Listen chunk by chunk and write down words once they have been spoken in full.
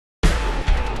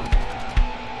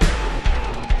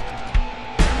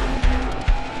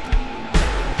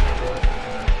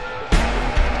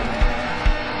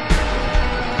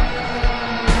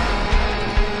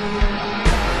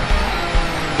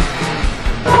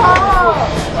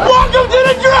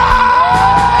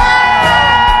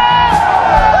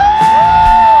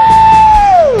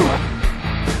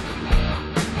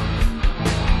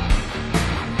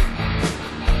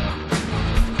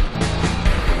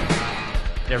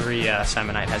every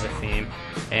assignment night has a theme,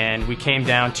 and we came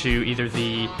down to either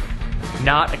the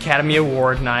not Academy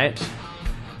Award night,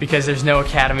 because there's no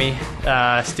Academy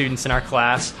students in our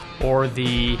class, or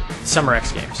the Summer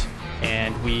X Games.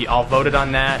 And we all voted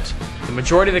on that. The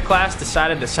majority of the class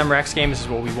decided the Summer X Games is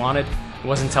what we wanted. It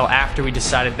wasn't until after we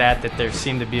decided that there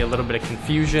seemed to be a little bit of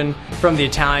confusion from the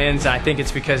Italians. I think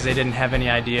it's because they didn't have any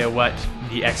idea what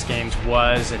the X Games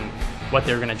was and what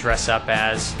they were going to dress up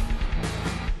as.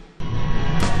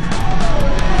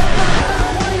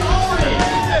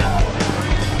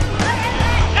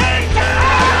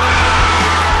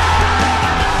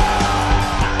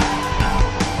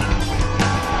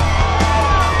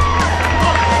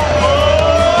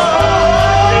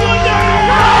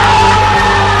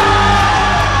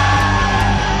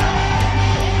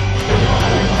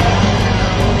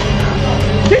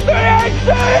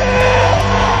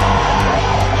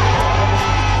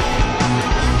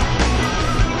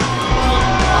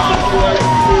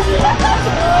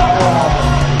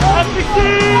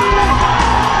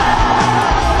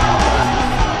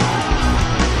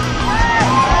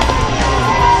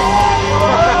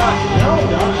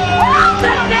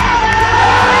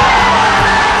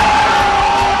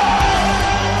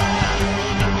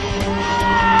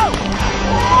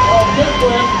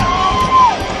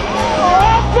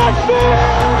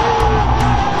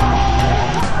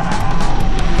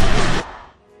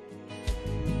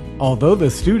 Although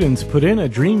the students put in a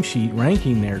dream sheet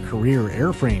ranking their career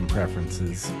airframe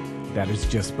preferences, that is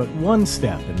just but one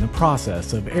step in the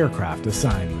process of aircraft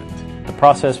assignment. The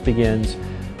process begins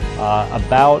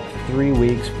about 3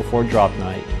 weeks before drop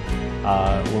night,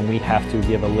 when we have to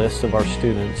give a list of our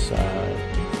students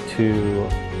to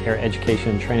Air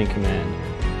Education and Training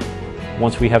Command.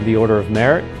 Once we have the Order of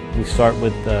Merit, we start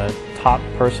with the top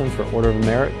person for Order of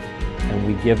Merit, and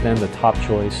we give them the top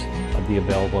choice of the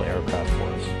available aircraft for us.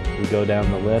 We go down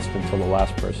the list until the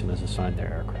last person is assigned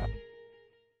their aircraft.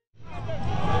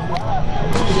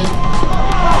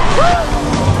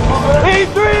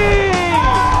 P3!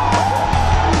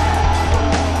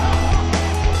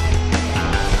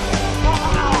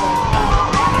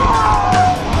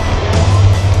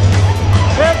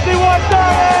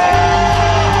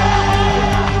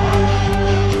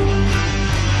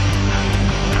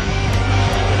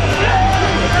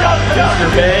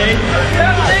 Big.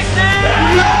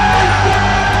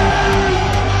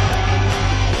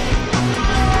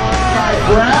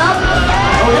 Grab.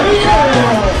 Oh, yeah.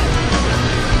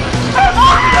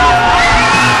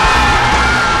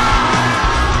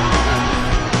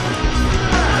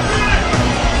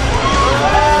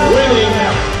 Winning.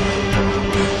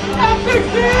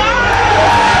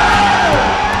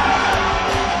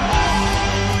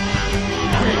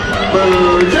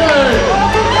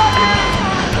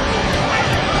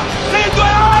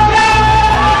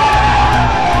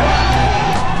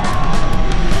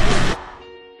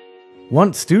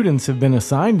 Once students have been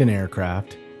assigned an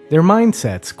aircraft, their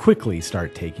mindsets quickly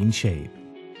start taking shape.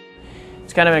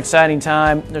 It's kind of an exciting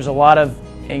time. There's a lot of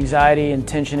anxiety and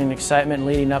tension and excitement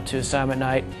leading up to assignment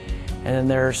night, and then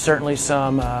there's certainly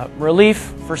some relief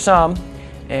for some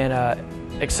and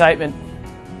excitement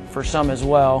for some as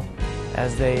well,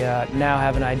 as they now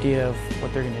have an idea of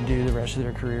what they're going to do the rest of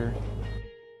their career.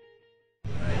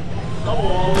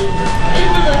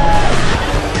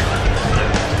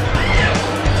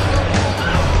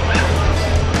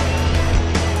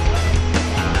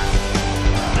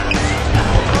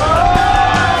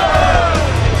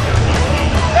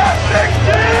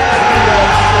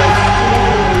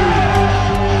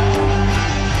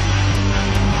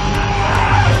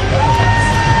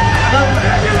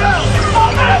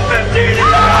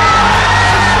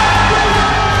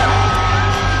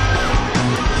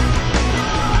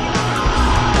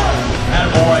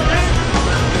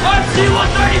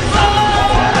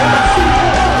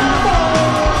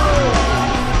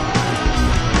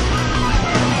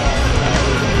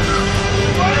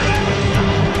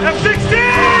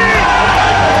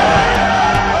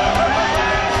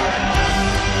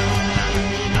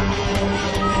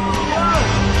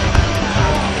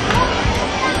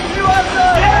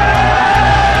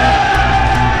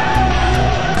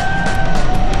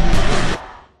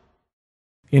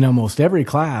 In almost every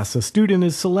class, a student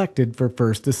is selected for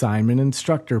first assignment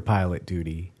instructor pilot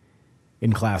duty.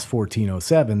 In Class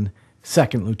 1407,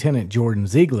 Second Lieutenant Jordan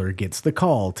Ziegler gets the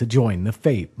call to join the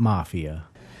FAPE Mafia.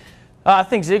 I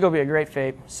think Ziegler will be a great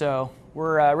FAPE, so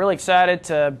we're really excited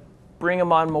to bring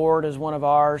him on board as one of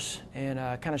ours and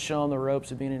kind of show him the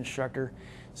ropes of being an instructor.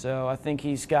 So I think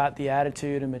he's got the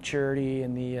attitude and maturity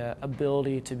and the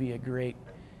ability to be a great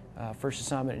first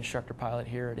assignment instructor pilot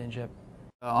here at ENJJPT.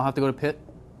 I'll have to go to Pitt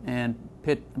and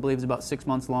PIT, I believe, is about 6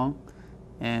 months long,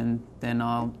 and then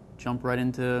I'll jump right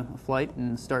into a flight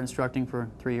and start instructing for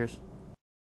 3 years.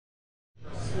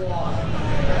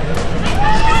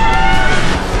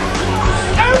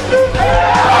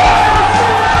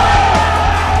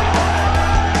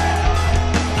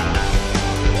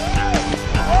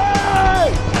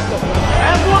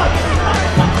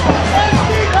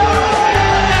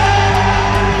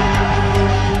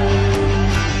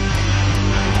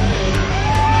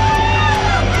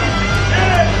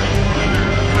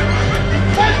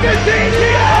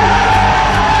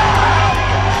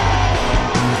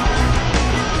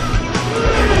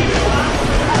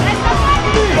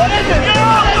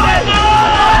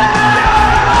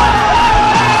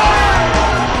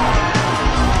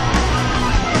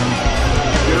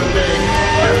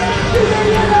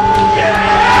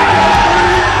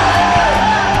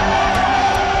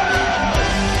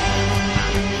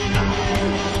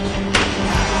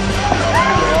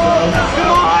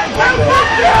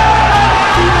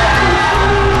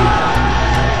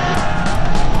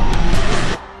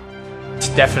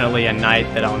 Definitely a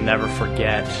night that I'll never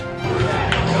forget.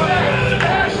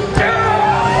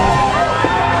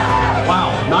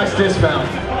 Wow, nice dismount.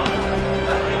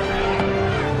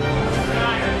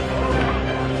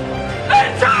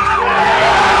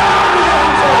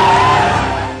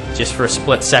 Just for a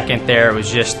split second there, it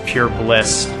was just pure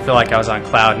bliss. I feel like I was on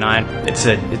cloud nine. It's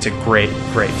a great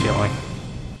feeling.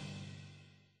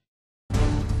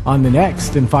 On the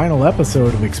next and final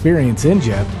episode of Experience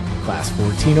ENJJPT, Class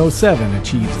 1407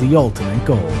 achieves the ultimate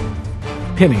goal,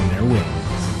 pinning their wings.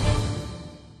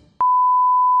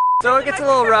 So it gets a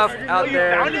little rough out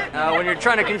there when you're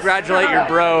trying to congratulate your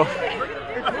bro.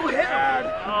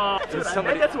 I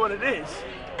think that's what it is.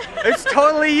 It's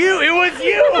totally you. It was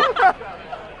you.